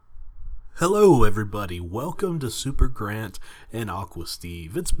Hello, everybody. Welcome to Super Grant and Aqua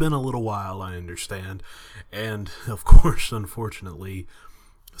Steve. It's been a little while, I understand. And, of course, unfortunately,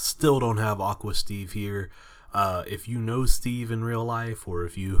 still don't have Aqua Steve here. If you know Steve in real life, or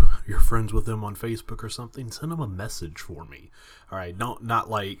if you're friends with him on Facebook or something, send him a message for me. Alright, not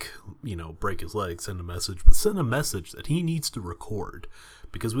like, break his leg, send a message, but send a message that he needs to record.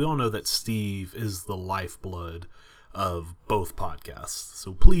 Because we all know that Steve is the lifeblood of both podcasts,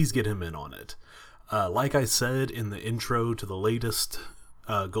 so please get him in on it. Like I said in the intro to the latest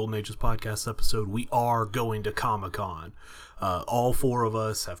Golden Ages podcast episode, we are going to Comic-Con. All four of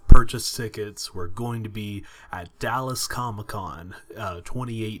us have purchased tickets. We're going to be at Dallas Comic-Con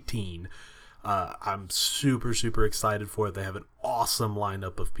 2018. I'm super excited for it. They have an awesome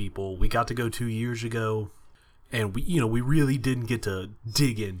lineup of people. We got to go 2 years ago, and we really didn't get to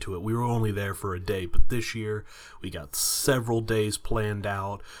dig into it. We were only there for a day, but this year we got several days planned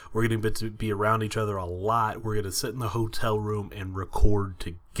out. We're going to be around each other a lot. We're going to sit in the hotel room and record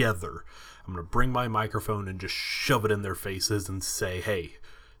together. I'm going to bring my microphone and just shove it in their faces and say, hey,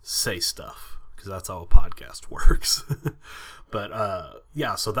 say stuff, because that's how a podcast works. But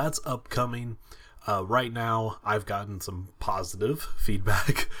so that's upcoming. Right now, I've gotten some positive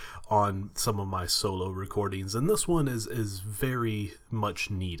feedback on some of my solo recordings, and this one is very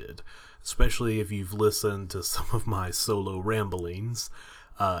much needed, especially if you've listened to some of my solo ramblings,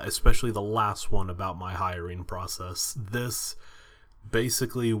 especially the last one about my hiring process. This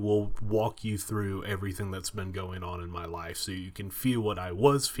basically will walk you through everything that's been going on in my life, so you can feel what I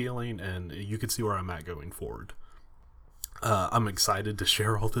was feeling, and you can see where I'm at going forward. I'm excited to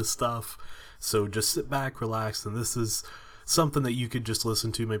share all this stuff. So just sit back, relax, and this is something that you could just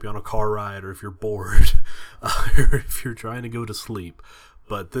listen to maybe on a car ride, or if you're bored, or if you're trying to go to sleep.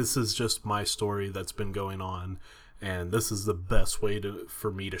 But this is just my story that's been going on, and this is the best way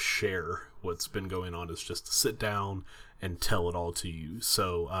for me to share what's been going on, is just to sit down and tell it all to you.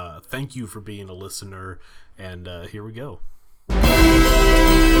 So thank you for being a listener, and here we go.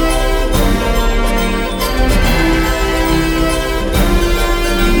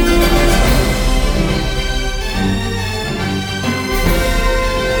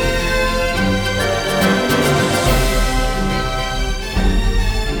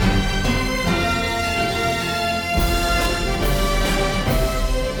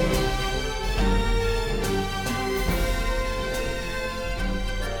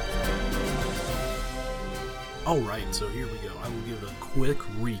 Alright, so here we go. I will give a quick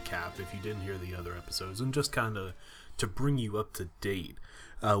recap if you didn't hear the other episodes, and just kind of to bring you up to date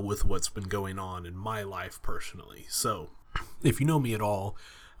with what's been going on in my life personally. So, if you know me at all,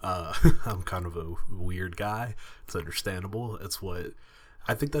 I'm kind of a weird guy. It's understandable.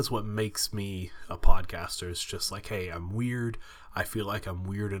 I think that's what makes me a podcaster. It's just like, hey, I'm weird. I feel like I'm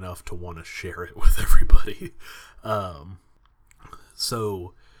weird enough to want to share it with everybody.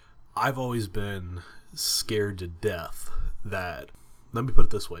 So, I've always been scared to death that, let me put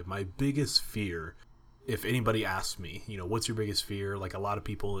it this way, my biggest fear, if anybody asks me, what's your biggest fear? Like a lot of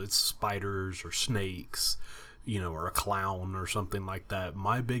people, it's spiders or snakes, or a clown or something like that.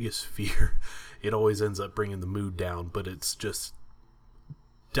 My biggest fear, it always ends up bringing the mood down, but it's just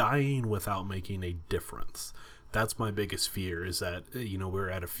dying without making a difference. That's my biggest fear, is that, we're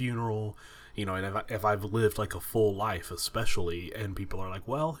at a funeral, and if I've lived like a full life, especially, and people are like,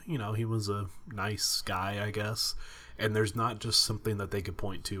 well, he was a nice guy, I guess, and there's not just something that they could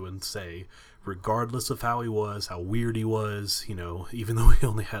point to and say, regardless of how he was, how weird he was, even though he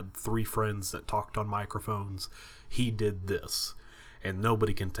only had 3 friends that talked on microphones, he did this, and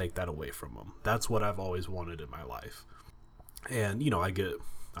nobody can take that away from him. That's what I've always wanted in my life. And,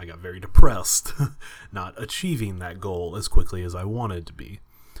 I got very depressed not achieving that goal as quickly as I wanted to be.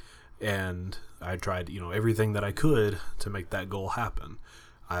 And I tried, everything that I could to make that goal happen.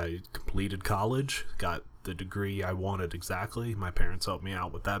 I completed college, got the degree I wanted exactly. My parents helped me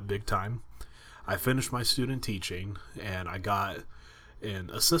out with that big time. I finished my student teaching, and I got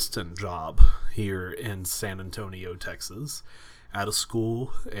an assistant job here in San Antonio, Texas, at a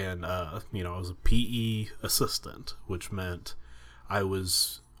school, and, I was a PE assistant, which meant I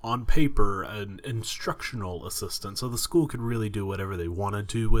was, on paper, an instructional assistant, so the school could really do whatever they wanted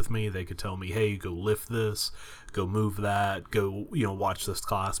to with me. They could tell me, hey, go lift this, go move that, go, watch this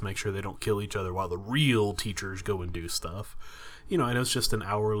class, make sure they don't kill each other while the real teachers go and do stuff. And it was just an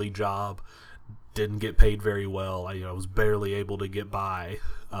hourly job, didn't get paid very well. I was barely able to get by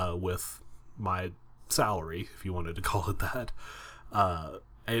with my salary, if you wanted to call it that.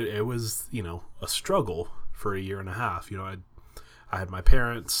 It was, a struggle for a year and a half. I had my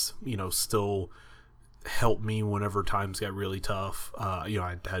parents, still helped me whenever times got really tough.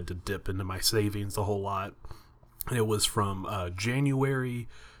 I had to dip into my savings a whole lot. And it was from January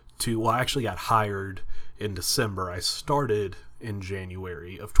I actually got hired in December. I started in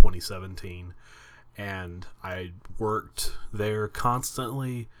January of 2017, and I worked there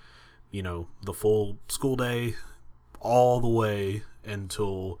constantly, the full school day, all the way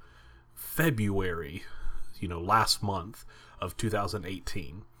until February, last month of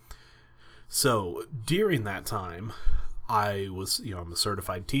 2018. So during that time, I was, I'm a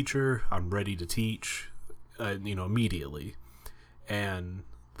certified teacher. I'm ready to teach, immediately. And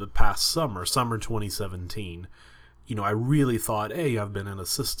the past summer 2017, I really thought, hey, I've been an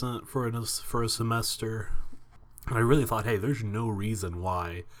assistant for a semester, and I really thought, hey, there's no reason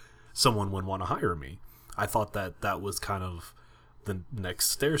why someone would want to hire me. I thought that was kind of the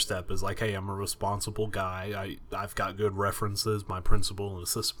next stair step, is like, hey, I'm a responsible guy. I've got good references. My principal and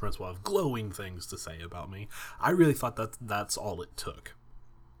assistant principal have glowing things to say about me. I really thought that's all it took.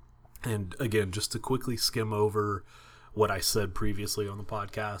 And again, just to quickly skim over what I said previously on the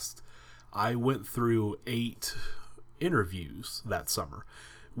podcast, I went through 8 interviews that summer,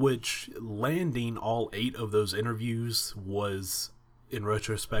 which landing all 8 of those interviews was, in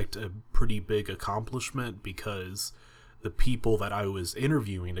retrospect, a pretty big accomplishment, because the people that I was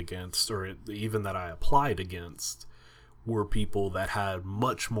interviewing against, or even that I applied against, were people that had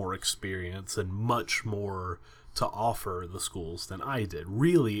much more experience and much more to offer the schools than I did.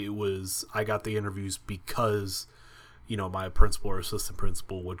 Really, I got the interviews because my principal or assistant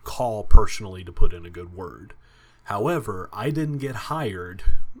principal would call personally to put in a good word. However, I didn't get hired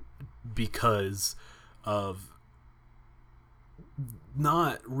because of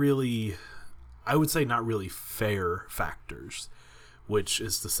not really fair factors, which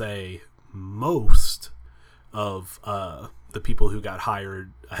is to say, most of the people who got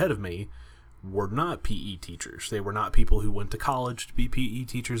hired ahead of me were not PE teachers. They were not people who went to college to be PE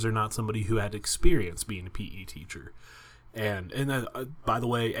teachers, or not somebody who had experience being a PE teacher. And by the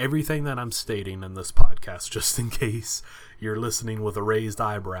way, everything that I'm stating in this podcast, just in case you're listening with a raised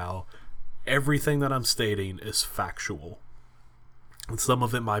eyebrow, everything that I'm stating is factual. And some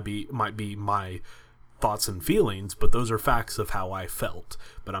of it might be my thoughts and feelings, but those are facts of how I felt.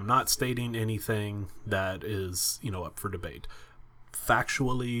 But I'm not stating anything that is, up for debate.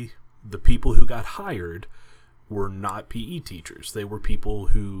 Factually, the people who got hired were not PE teachers. They were people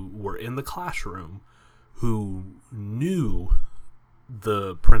who were in the classroom, who knew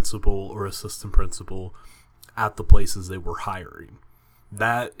the principal or assistant principal at the places they were hiring.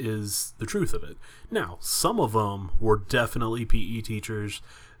 That is the truth of it. Now, some of them were definitely PE teachers.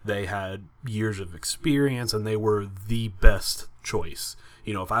 They had years of experience, and they were the best choice.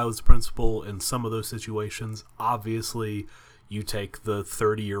 If I was the principal in some of those situations, obviously you take the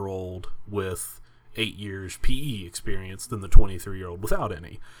 30-year-old with 8 years PE experience than the 23-year-old without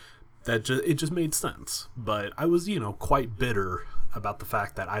any. It just made sense. But I was, quite bitter about the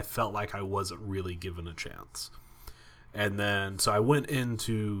fact that I felt like I wasn't really given a chance. And then, so I went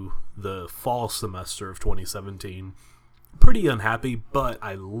into the fall semester of 2017 pretty unhappy, but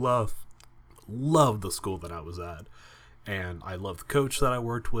I loved the school that I was at. And I loved the coach that I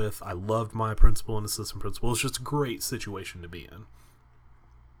worked with. I loved my principal and assistant principal. It was just a great situation to be in.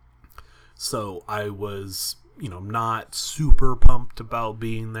 So I was, not super pumped about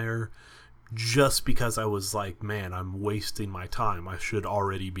being there, just because I was like, man, I'm wasting my time. I should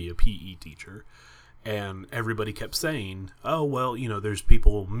already be a PE teacher. And everybody kept saying, oh, well, there's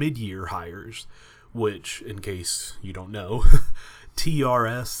people mid-year hires, which, in case you don't know,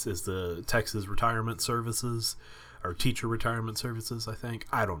 TRS is the Texas Retirement Services, or Teacher Retirement Services, I think.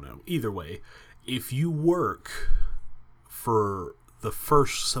 I don't know. Either way, if you work for the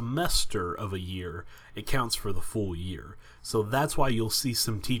first semester of a year, it counts for the full year. So that's why you'll see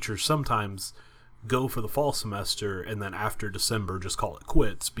some teachers sometimes go for the fall semester and then after December just call it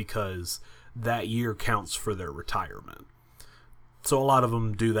quits, because that year counts for their retirement. So a lot of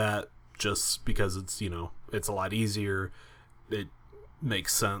them do that just because it's, it's a lot easier. It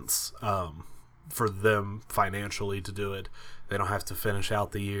makes sense for them financially to do it. They don't have to finish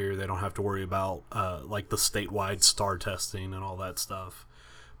out the year. They don't have to worry about like the statewide STAR testing and all that stuff.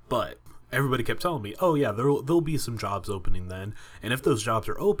 But everybody kept telling me, oh yeah, there'll be some jobs opening then. And if those jobs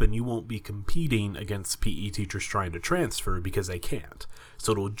are open, you won't be competing against PE teachers trying to transfer, because they can't.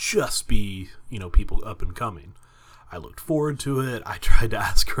 So it'll just be, people up and coming. I looked forward to it. I tried to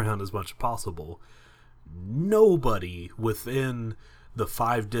ask around as much as possible. Nobody within the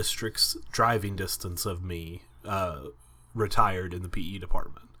 5 districts driving distance of me retired in the PE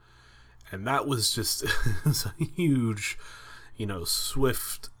department. And that was just a huge,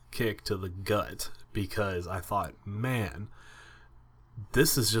 swift kick to the gut, because I thought, man,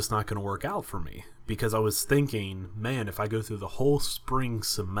 this is just not going to work out for me. Because I was thinking, man, if I go through the whole spring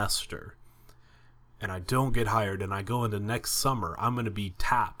semester and I don't get hired and I go into next summer, I'm going to be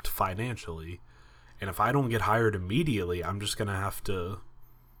tapped financially. And if I don't get hired immediately, I'm just going to have to,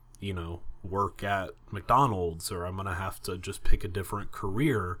 work at McDonald's, or I'm going to have to just pick a different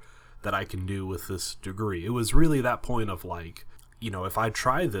career that I can do with this degree. It was really that point of like, if I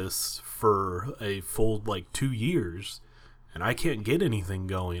try this for a full 2 years and I can't get anything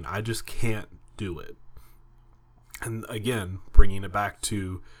going, I just can't do it. And again, bringing it back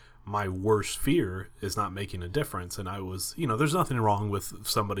to my worst fear is not making a difference. And I was, there's nothing wrong with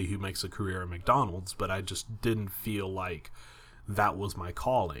somebody who makes a career at McDonald's, but I just didn't feel like that was my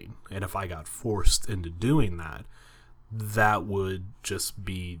calling. And if I got forced into doing that, that would just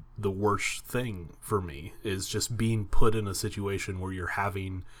be the worst thing for me, is just being put in a situation where you're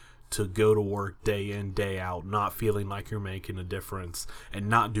having to go to work day in, day out, not feeling like you're making a difference and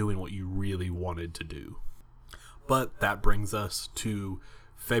not doing what you really wanted to do. But that brings us to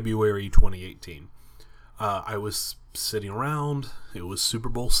February 2018. I was sitting around. It was Super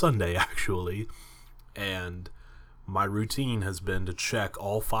Bowl Sunday, actually, and my routine has been to check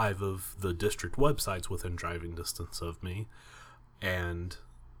all 5 of the district websites within driving distance of me. And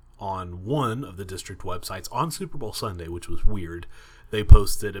on one of the district websites on Super Bowl Sunday, which was weird, they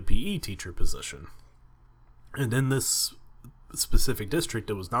posted a PE teacher position. And in this specific district,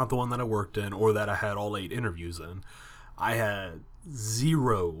 it was not the one that I worked in or that I had all 8 interviews in. I had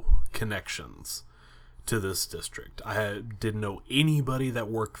 0 connections to this district. Didn't know anybody that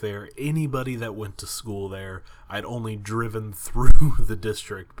worked there, anybody that went to school there. I'd only driven through the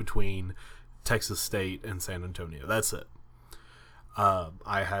district between Texas State and San Antonio. That's it.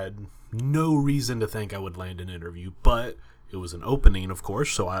 I had no reason to think I would land an interview, but it was an opening, of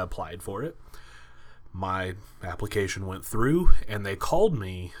course, so I applied for it. My application went through, and they called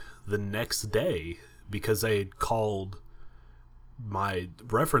me the next day because they had called my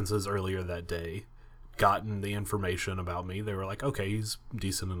references earlier that day, gotten the information about me. They were like, okay, he's a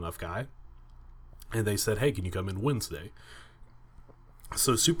decent enough guy. And they said, hey, can you come in Wednesday?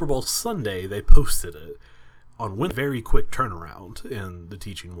 So Super Bowl Sunday, they posted it on Wednesday. Very quick turnaround in the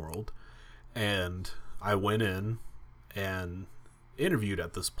teaching world. And I went in and interviewed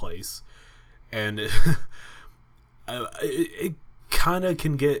at this place. And it kind of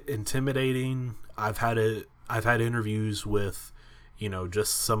can get intimidating. I've had interviews with,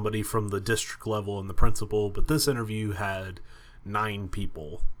 just somebody from the district level and the principal, but this interview had 9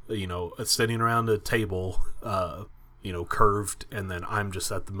 people, sitting around a table, curved, and then I'm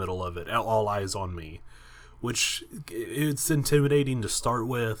just at the middle of it, all eyes on me, which it's intimidating to start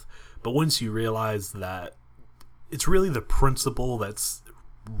with, but once you realize that it's really the principal that's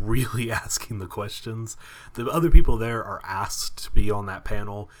really asking the questions, the other people there are asked to be on that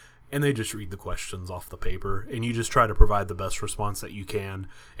panel, and they just read the questions off the paper, and you just try to provide the best response that you can,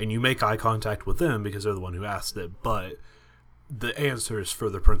 and you make eye contact with them because they're the one who asked it, but the answer is for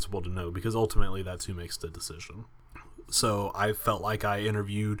the principal to know, because ultimately that's who makes the decision. So I felt like I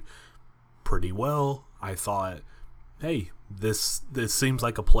interviewed pretty well. I thought, hey, this seems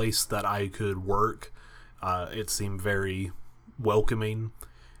like a place that I could work. It seemed very welcoming,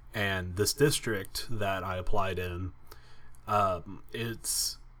 and this district that I applied in,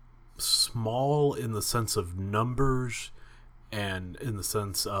 it's small in the sense of numbers and in the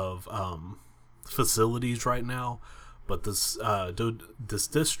sense of facilities right now, but this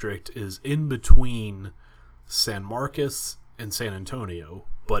district is in between San Marcos and San Antonio,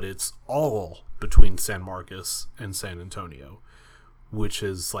 but it's all between San Marcos and San Antonio, which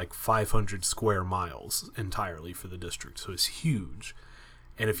is like 500 square miles entirely for the district, so it's huge.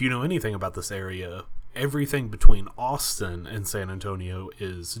 And if you know anything about this area, everything between Austin and San Antonio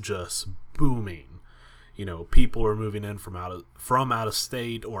is just booming. People are moving in from out of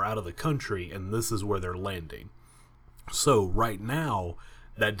state or out of the country, and this is where they're landing. So right now,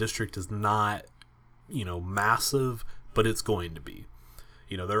 that district is not, massive, but it's going to be.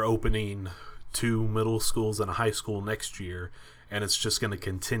 They're opening 2 middle schools and a high school next year, and it's just going to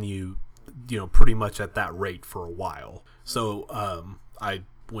continue, pretty much at that rate for a while. So I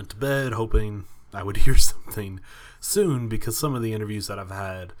went to bed hoping I would hear something soon, because some of the interviews that I've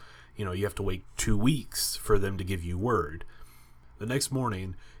had, you have to wait 2 weeks for them to give you word. The next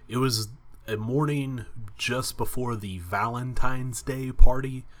morning, it was a morning just before the Valentine's Day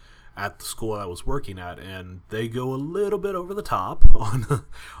party at the school I was working at, and they go a little bit over the top on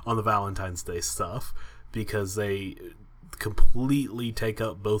the Valentine's Day stuff, because they completely take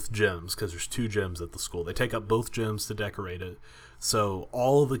up both gyms, because there's 2 gyms at the school. They take up both gyms to decorate it. So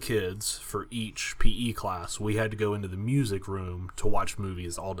all of the kids for each PE class, we had to go into the music room to watch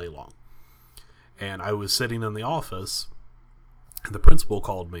movies all day long. And I was sitting in the office, and the principal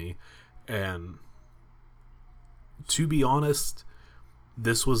called me, and to be honest,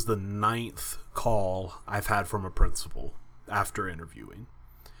 this was the 9th call I've had from a principal after interviewing.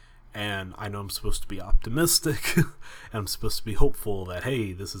 And I know I'm supposed to be optimistic, and I'm supposed to be hopeful that,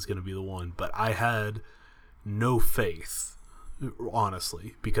 hey, this is going to be the one. But I had no faith,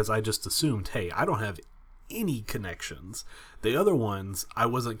 honestly, because I just assumed, hey, I don't have any connections. The other ones, I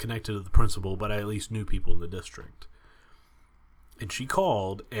wasn't connected to the principal, but I at least knew people in the district. And she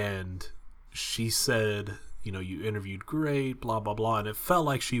called, and she said, you know, you interviewed great, blah, blah, blah. And it felt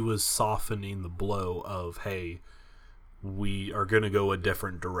like she was softening the blow of, hey, we are going to go a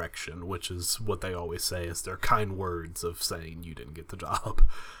different direction, which is what they always say, is their kind words of saying you didn't get the job.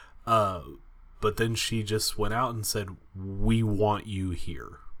 But then she just went out and said, we want you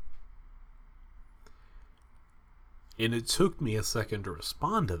here. And it took me a second to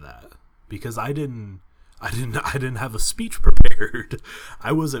respond to that, because I didn't have a speech prepared.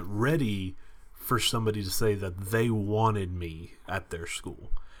 I wasn't ready for somebody to say that they wanted me at their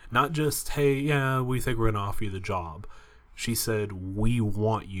school. Not just, hey, yeah, we think we're going to offer you the job. She said, we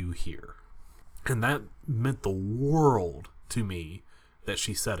want you here. And that meant the world to me that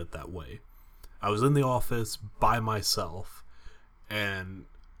she said it that way. I was in the office by myself, and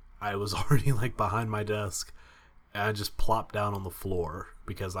I was already like behind my desk, and I just plopped down on the floor,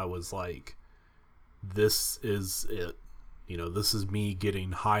 because I was like, this is it. You know, this is me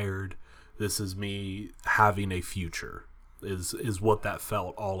getting hired. This is me having a future, is what that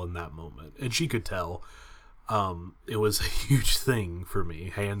felt all in that moment. And she could tell. It was a huge thing for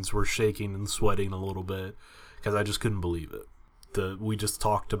me. Hands were shaking and sweating a little bit, because I just couldn't believe it. We just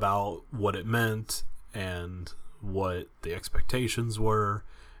talked about what it meant and what the expectations were,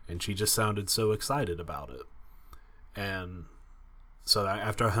 and she just sounded so excited about it. And so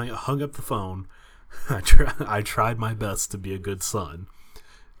after I hung up the phone, I tried my best to be a good son,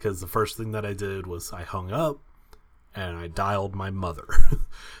 because the first thing that I did was I hung up and I dialed my mother.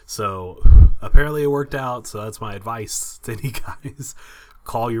 So apparently it worked out. So that's my advice to any guys.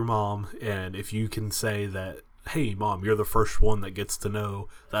 Call your mom, and if you can say that, hey, Mom, you're the first one that gets to know,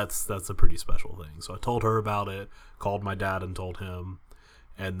 that's a pretty special thing. So I told her about it, called my dad and told him,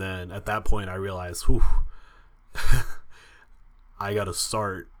 and then at that point I realized, I got to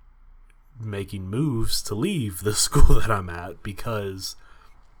start making moves to leave the school that I'm at, because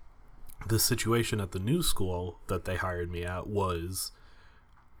the situation at the new school that they hired me at was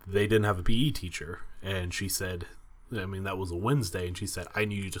they didn't have a PE teacher. And she said, I mean, that was a Wednesday, and she said, I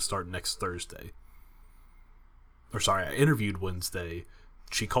need you to start next Thursday. Or sorry, I interviewed Wednesday.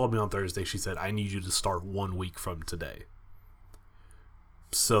 She called me on Thursday. She said, I need you to start 1 week from today.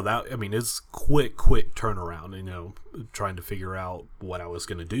 So that, I mean, it's quick turnaround, you know, trying to figure out what I was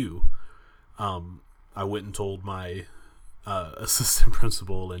going to do. I went and told my assistant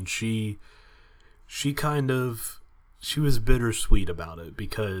principal, and she was bittersweet about it,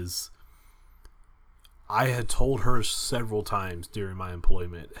 because I had told her several times during my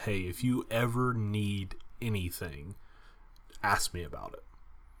employment, hey, if you ever need anything, ask me about it.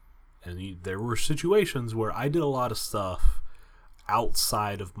 And there were situations where I did a lot of stuff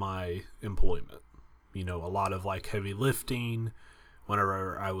outside of my employment, you know, a lot of like heavy lifting.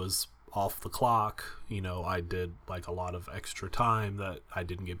 Whenever I was off the clock, you know, I did like a lot of extra time that I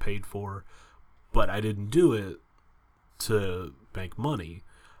didn't get paid for, but I didn't do it to make money.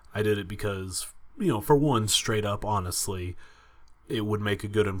 I did it because, you know, for one, straight up, honestly, it would make a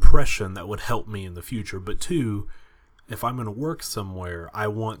good impression that would help me in the future. But two, if I'm going to work somewhere, I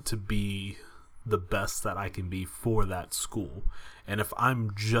want to be the best that I can be for that school. And if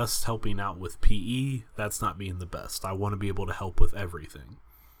I'm just helping out with PE, that's not being the best. I want to be able to help with everything.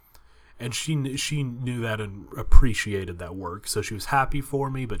 And she knew that and appreciated that work. So she was happy for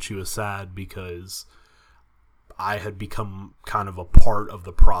me, but she was sad because I had become kind of a part of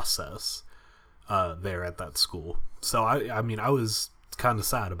the process there at that school. So I mean, I was kind of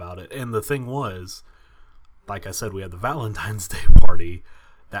sad about it. And the thing was, like I said, we had the Valentine's Day party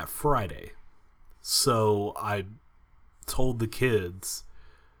that Friday. So I told the kids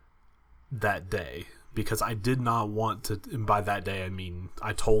that day, because I did not want to, and by that day I mean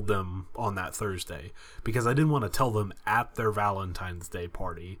I told them on that Thursday, because I didn't want to tell them at their Valentine's Day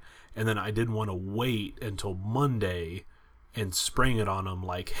party, and then I didn't want to wait until Monday and spring it on them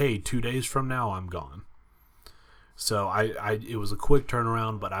like, hey, 2 days from now I'm gone. So it was a quick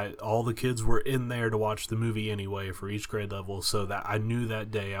turnaround, but all the kids were in there to watch the movie anyway for each grade level, so that I knew that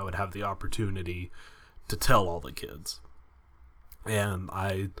day I would have the opportunity to tell all the kids. And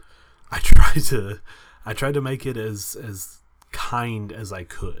I tried to make it as kind as I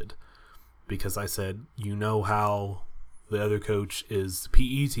could, because I said, you know how the other coach is the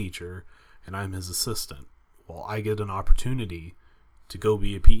PE teacher and I'm his assistant. Well, I get an opportunity to go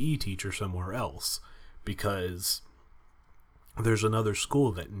be a PE teacher somewhere else because there's another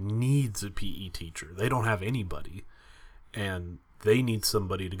school that needs a PE teacher. They don't have anybody, and they need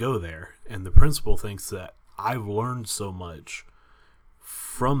somebody to go there. And the principal thinks that I've learned so much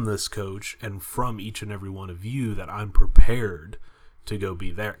from this coach and from each and every one of you that I'm prepared to go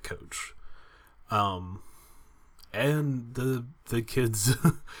be that coach. And the kids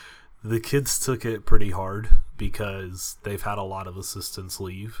the kids took it pretty hard because they've had a lot of assistants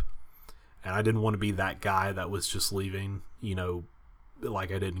leave. And I didn't want to be that guy that was just leaving,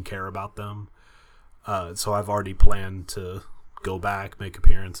 like I didn't care about them. So I've already planned to go back, make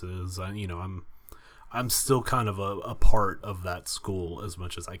appearances. I'm still kind of a part of that school as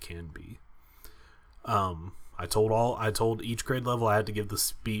much as I can be. I told each grade level I had to give the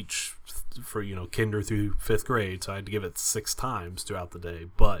speech for, kinder through 5th grade. So I had to give it 6 times throughout the day,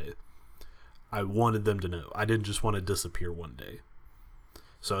 but I wanted them to know. I didn't just want to disappear one day.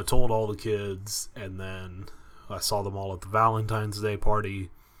 So I told all the kids, and then I saw them all at the Valentine's Day party,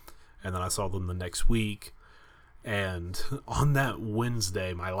 and then I saw them the next week. And on that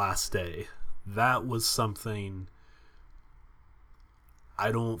Wednesday, my last day, that was something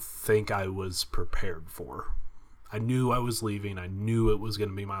I don't think I was prepared for. I knew I was leaving. I knew it was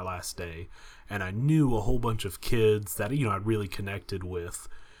going to be my last day. And I knew a whole bunch of kids that, I'd really connected with,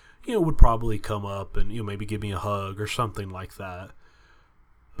 would probably come up and, maybe give me a hug or something like that.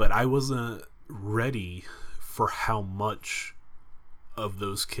 But I wasn't ready for how much of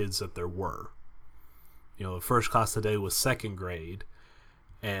those kids that there were. The first class today was 2nd grade,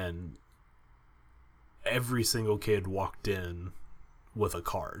 and every single kid walked in with a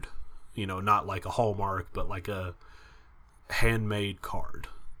card. Not like a Hallmark, but like a handmade card.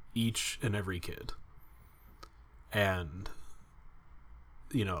 Each and every kid. And,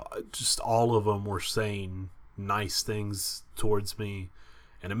 just all of them were saying nice things towards me.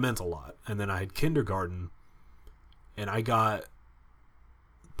 And it meant a lot. And then I had kindergarten, and I got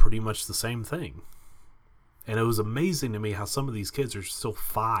pretty much the same thing. And it was amazing to me how some of these kids are still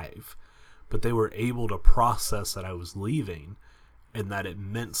 5, but they were able to process that I was leaving and that it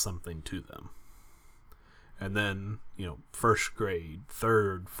meant something to them. And then, 1st grade,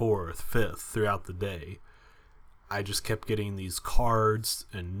 3rd, 4th, 5th, throughout the day, I just kept getting these cards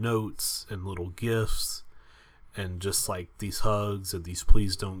and notes and little gifts. And just like these hugs and these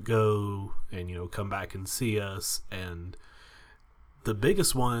please don't go and, come back and see us. And the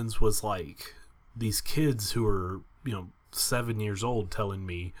biggest ones was like these kids who were, 7 years old telling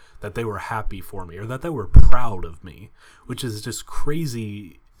me that they were happy for me or that they were proud of me, which is just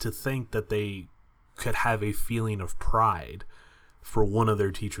crazy to think that they could have a feeling of pride for one of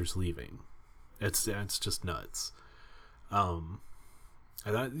their teachers leaving. It's just nuts. And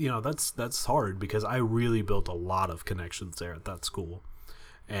that, that's hard because I really built a lot of connections there at that school,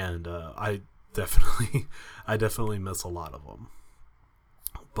 and I definitely miss a lot of them.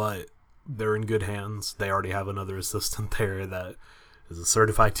 But they're in good hands. They already have another assistant there that is a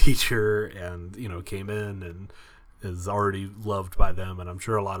certified teacher, and came in and is already loved by them. And I'm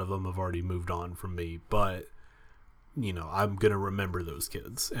sure a lot of them have already moved on from me. But I'm gonna remember those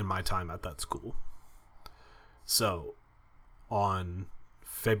kids and my time at that school. So on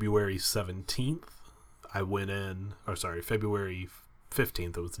February 17th, I went in, February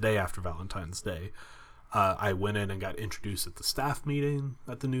 15th, it was the day after Valentine's Day. I went in and got introduced at the staff meeting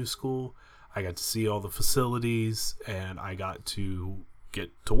at the new school. I got to see all the facilities, and I got to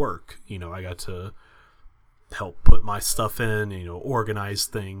get to work. I got to help put my stuff in, organize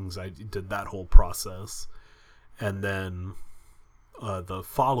things. I did that whole process. And then the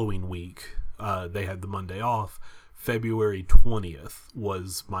following week, they had the Monday off. February 20th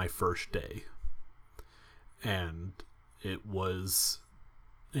was my first day. And it was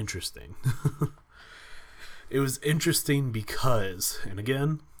interesting. It was interesting because, and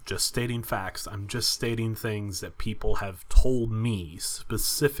again, just stating facts, I'm just stating things that people have told me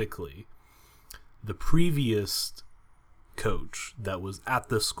specifically. The previous coach that was at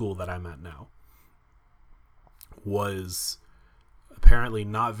the school that I'm at now was apparently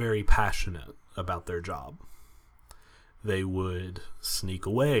not very passionate about their job. They would sneak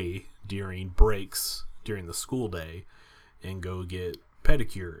away during breaks during the school day and go get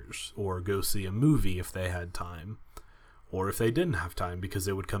pedicures or go see a movie if they had time. or if they didn't have time because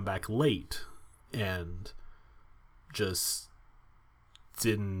they would come back late and just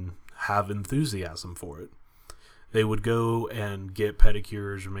didn't have enthusiasm for it. They would go and get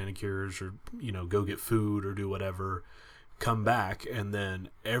pedicures or manicures or, go get food or do whatever, come back, and then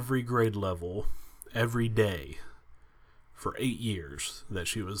every grade level, every day, for 8 years that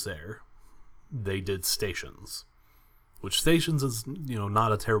she was there, they did stations. Which stations is,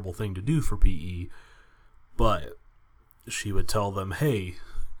 not a terrible thing to do for PE, but she would tell them, hey,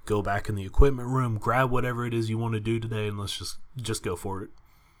 go back in the equipment room, grab whatever it is you want to do today, and let's just go for it.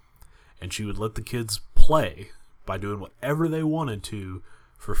 And she would let the kids play by doing whatever they wanted to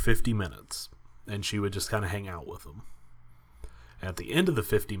for 50 minutes. And she would just kind of hang out with them. And at the end of the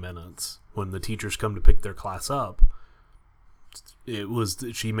 50 minutes, when the teachers come to pick their class up,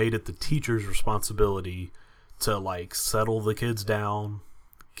 she made it the teacher's responsibility to settle the kids down,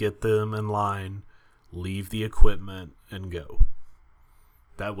 get them in line, leave the equipment, and go.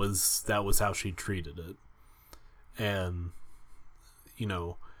 That was how she treated it. And,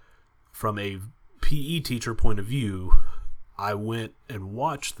 from a PE teacher point of view, I went and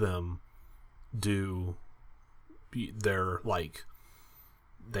watched them do their,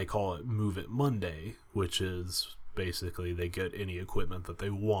 they call it Move It Monday, which is basically they get any equipment that they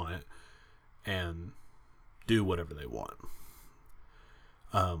want and do whatever they want.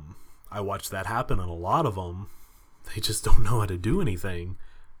 I watched that happen, and a lot of them, they just don't know how to do anything,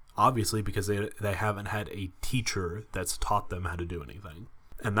 obviously because they haven't had a teacher that's taught them how to do anything.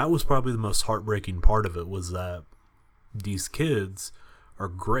 And that was probably the most heartbreaking part of it, was that these kids are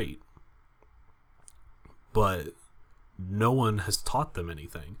great, but no one has taught them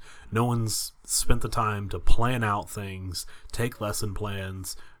anything. No one's spent the time to plan out things, take lesson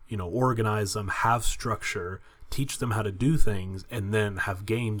plans, organize them, have structure, teach them how to do things, and then have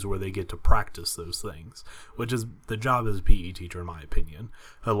games where they get to practice those things, which is the job as a PE teacher, in my opinion,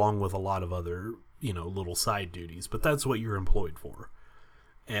 along with a lot of other, little side duties. But that's what you're employed for.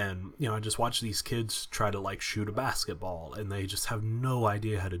 And, I just watch these kids try to shoot a basketball, and they just have no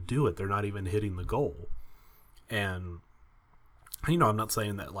idea how to do it. They're not even hitting the goal. And, I'm not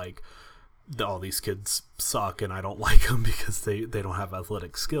saying that all these kids suck and I don't like them because they don't have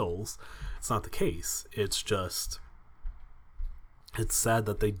athletic skills. It's not the case. It's just, it's sad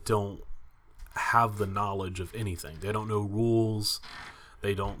that they don't have the knowledge of anything. They don't know rules.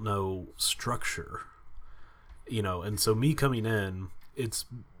 They don't know structure. And so me coming in, it's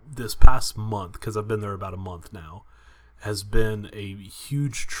this past month, because I've been there about a month now, has been a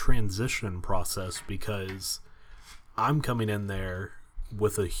huge transition process, because I'm coming in there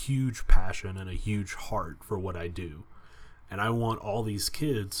with a huge passion and a huge heart for what I do. And I want all these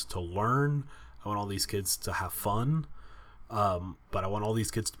kids to learn. I want all these kids to have fun. But I want all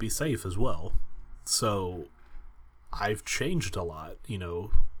these kids to be safe as well. So I've changed a lot,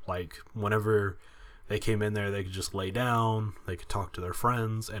 whenever they came in there, they could just lay down, they could talk to their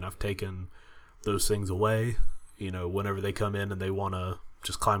friends, and I've taken those things away. Whenever they come in and they want to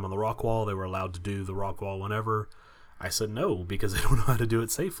just climb on the rock wall, they were allowed to do the rock wall whenever. I said no, because they don't know how to do it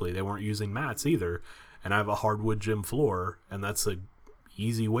safely. They weren't using mats either. And I have a hardwood gym floor, and that's a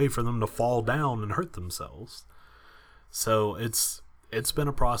easy way for them to fall down and hurt themselves. So it's been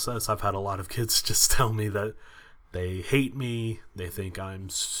a process. I've had a lot of kids just tell me that they hate me. They think I'm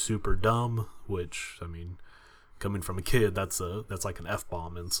super dumb, which, coming from a kid, that's like an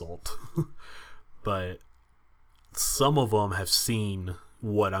F-bomb insult. But some of them have seen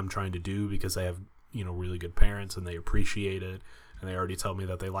what I'm trying to do, because they have, really good parents, and they appreciate it. And they already tell me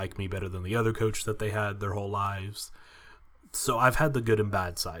that they like me better than the other coach that they had their whole lives. So I've had the good and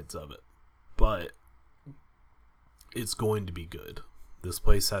bad sides of it. But it's going to be good. This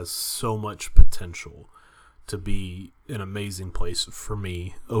place has so much potential to be an amazing place for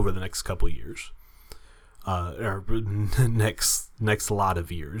me over the next couple years. Or next lot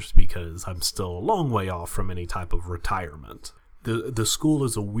of years, because I'm still a long way off from any type of retirement. The school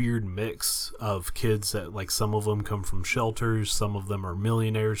is a weird mix of kids that, some of them come from shelters, some of them are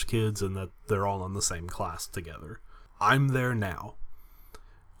millionaires' kids, and that they're all in the same class together. I'm there now.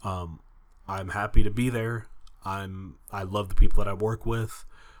 I'm happy to be there. I love the people that I work with.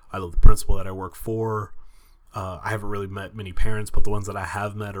 I love the principal that I work for. I haven't really met many parents, but the ones that I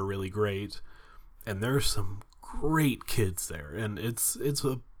have met are really great. And there's some great kids there. And it's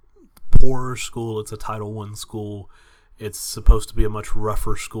a poorer school. It's a Title I school. It's supposed to be a much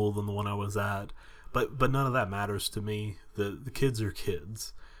rougher school than the one I was at. But none of that matters to me. The kids are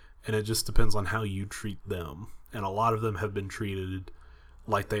kids. And it just depends on how you treat them. And a lot of them have been treated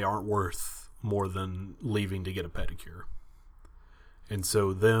like they aren't worth more than leaving to get a pedicure. And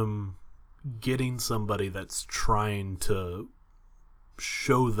so them, getting somebody that's trying to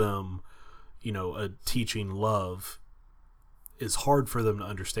show them, a teaching love is hard for them to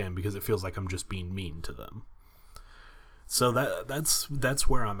understand because it feels like I'm just being mean to them. So that's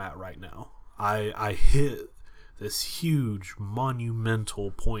where I'm at right now. I hit this huge monumental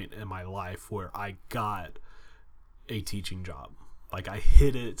point in my life where I got a teaching job. Like, I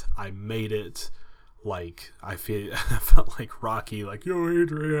hit it, I made it. Like, I felt like Rocky, like, yo,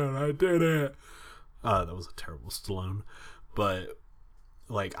 Adrian, I did it. That was a terrible Stallone. But,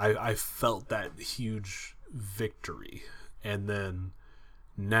 like, I felt that huge victory. And then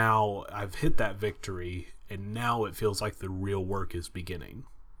now I've hit that victory, and now it feels like the real work is beginning.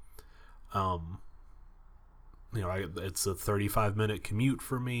 It's a 35-minute commute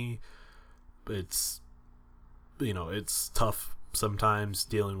for me. It's tough sometimes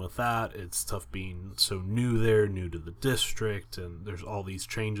dealing with that. It's tough being so new there, new to the district, and there's all these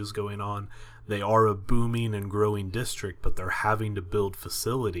changes going on. They are a booming and growing district, but they're having to build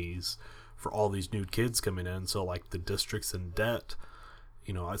facilities for all these new kids coming in. So, like, the district's in debt,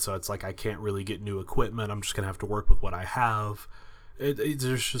 so it's like I can't really get new equipment. I'm just going to have to work with what I have.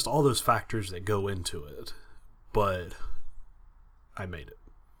 There's just all those factors that go into it. But I made it.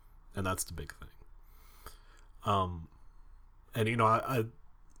 And that's the big thing. And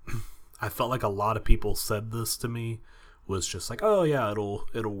I felt like a lot of people said this to me, was just like, oh yeah, it'll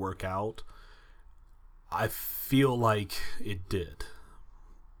work out. I feel like it did.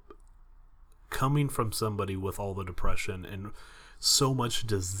 Coming from somebody with all the depression and so much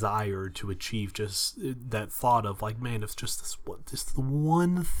desire to achieve, just that thought of like, man, if just this the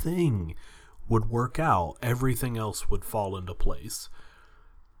one thing would work out, everything else would fall into place.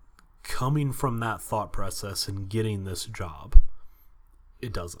 Coming from that thought process and getting this job,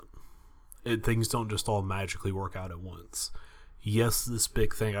 it doesn't. Things don't just all magically work out at once. Yes, this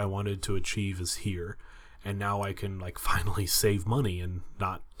big thing I wanted to achieve is here, and now I can finally save money and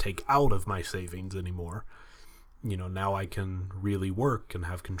not take out of my savings anymore. Now I can really work and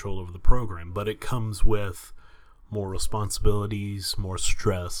have control over the program, but it comes with more responsibilities, more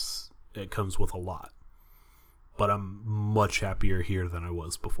stress. It comes with a lot. But I'm much happier here than I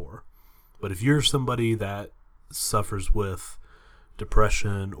was before. But if you're somebody that suffers with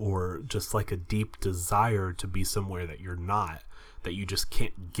depression or just like a deep desire to be somewhere that you're not, that you just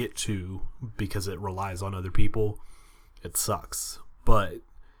can't get to because it relies on other people, it sucks. But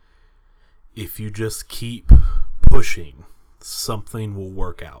if you just keep pushing, something will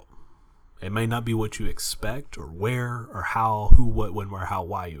work out. It may not be what you expect or where or how, who, what, when, where, how,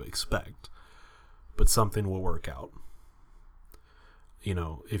 why you expect, but something will work out.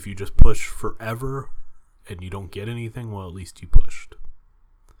 If you just push forever and you don't get anything, well, at least you pushed.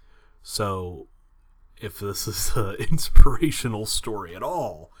 So if this is an inspirational story at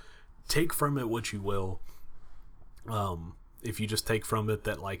all, take from it what you will. If you just take from it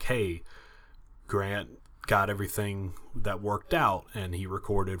that, like, hey, Grant got everything that worked out, and he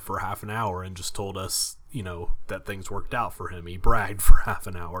recorded for half an hour and just told us, that things worked out for him. He bragged for half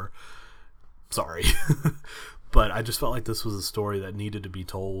an hour. Sorry. But I just felt like this was a story that needed to be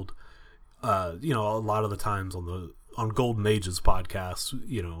told. A lot of the times on Golden Ages podcasts,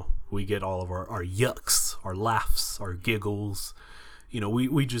 we get all of our yucks, our laughs, our giggles.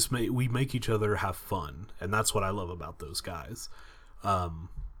 We just make each other have fun, and that's what I love about those guys.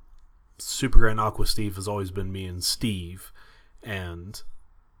 Super Grant Aqua Steve has always been me and Steve, and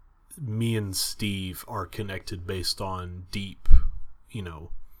me and Steve are connected based on deep,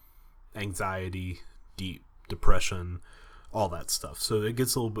 anxiety, deep depression, all that stuff. So it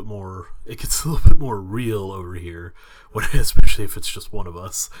gets a little bit more real over here, especially if it's just one of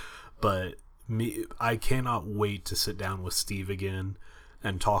us. But I cannot wait to sit down with Steve again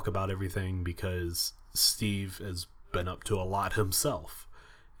and talk about everything, because Steve has been up to a lot himself,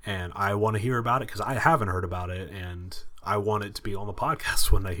 and I want to hear about it because I haven't heard about it, and I want it to be on the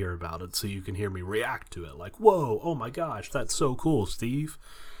podcast when I hear about it, so you can hear me react to it. Like, whoa, oh my gosh, that's so cool, Steve.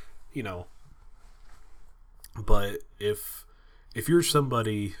 But if you're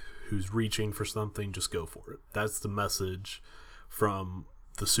somebody who's reaching for something, just go for it. That's the message from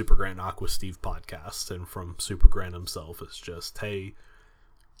the Super Grant Aqua Steve podcast, and from Super Grant himself. It's just, hey,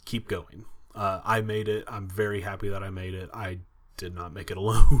 keep going. I made it. I'm very happy that I made it. I did not make it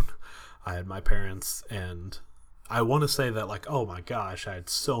alone. I had my parents, and I want to say that, oh my gosh, I had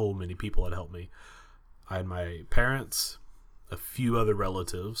so many people that helped me. I had my parents, a few other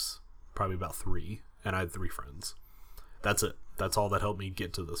relatives, probably about 3, and I had 3 friends. That's it. That's all that helped me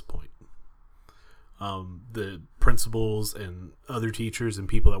get to this point. The principals and other teachers and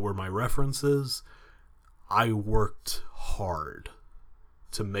people that were my references, I worked hard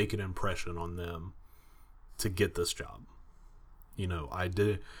to make an impression on them to get this job. You know, I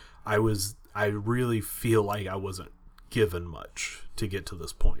really feel like I wasn't given much to get to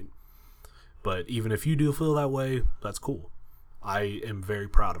this point. But even if you do feel that way, that's cool. I am very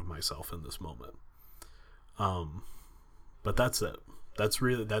proud of myself in this moment. But that's it.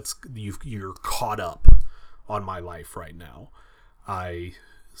 You're caught up on my life right now. I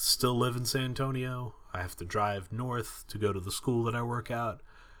still live in San Antonio. I have to drive north to go to the school that I work at.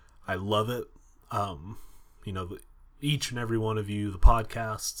 I love it. You know, each and every one of you, the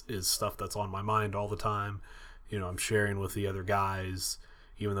podcast is stuff that's on my mind all the time. You know, I'm sharing with the other guys,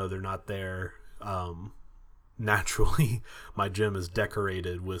 even though they're not there. Naturally, my gym is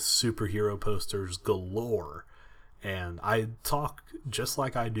decorated with superhero posters galore. And I talk just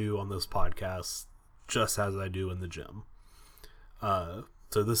like I do on this podcast, just as I do in the gym.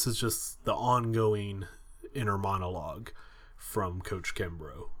 So this is just the ongoing inner monologue from Coach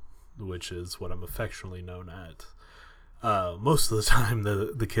Kimbrough, which is what I'm affectionately known at. Most of the time,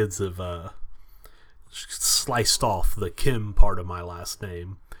 the kids have sliced off the Kim part of my last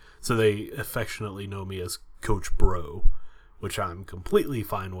name, so they affectionately know me as Coach Bro, which I'm completely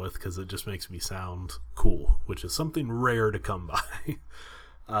fine with because it just makes me sound cool, which is something rare to come by.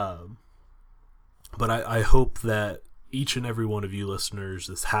 But I hope that each and every one of you listeners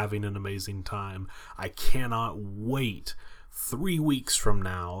is having an amazing time. I cannot wait. 3 weeks from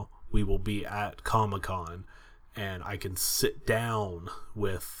now, we will be at Comic-Con, and I can sit down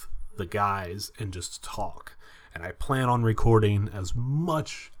with the guys and just talk. And I plan on recording as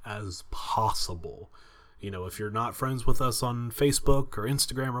much as possible. You know, if you're not friends with us on Facebook or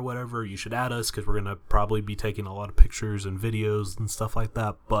Instagram or whatever, you should add us because we're going to probably be taking a lot of pictures and videos and stuff like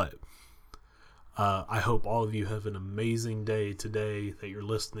that. But I hope all of you have an amazing day today that you're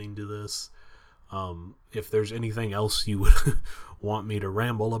listening to this. If there's anything else you would want me to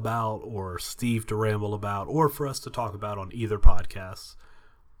ramble about, or Steve to ramble about, or for us to talk about on either podcast,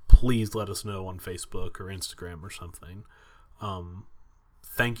 please let us know on Facebook or Instagram or something.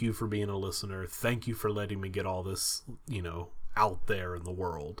 Thank you for being a listener. Thank you for letting me get all this, you know, out there in the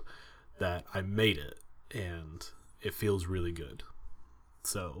world, that I made it, and it feels really good.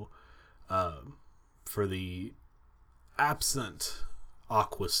 So, for the absent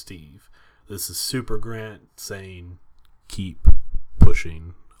Aqua Steve, this is Super Grant saying, keep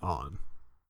pushing on.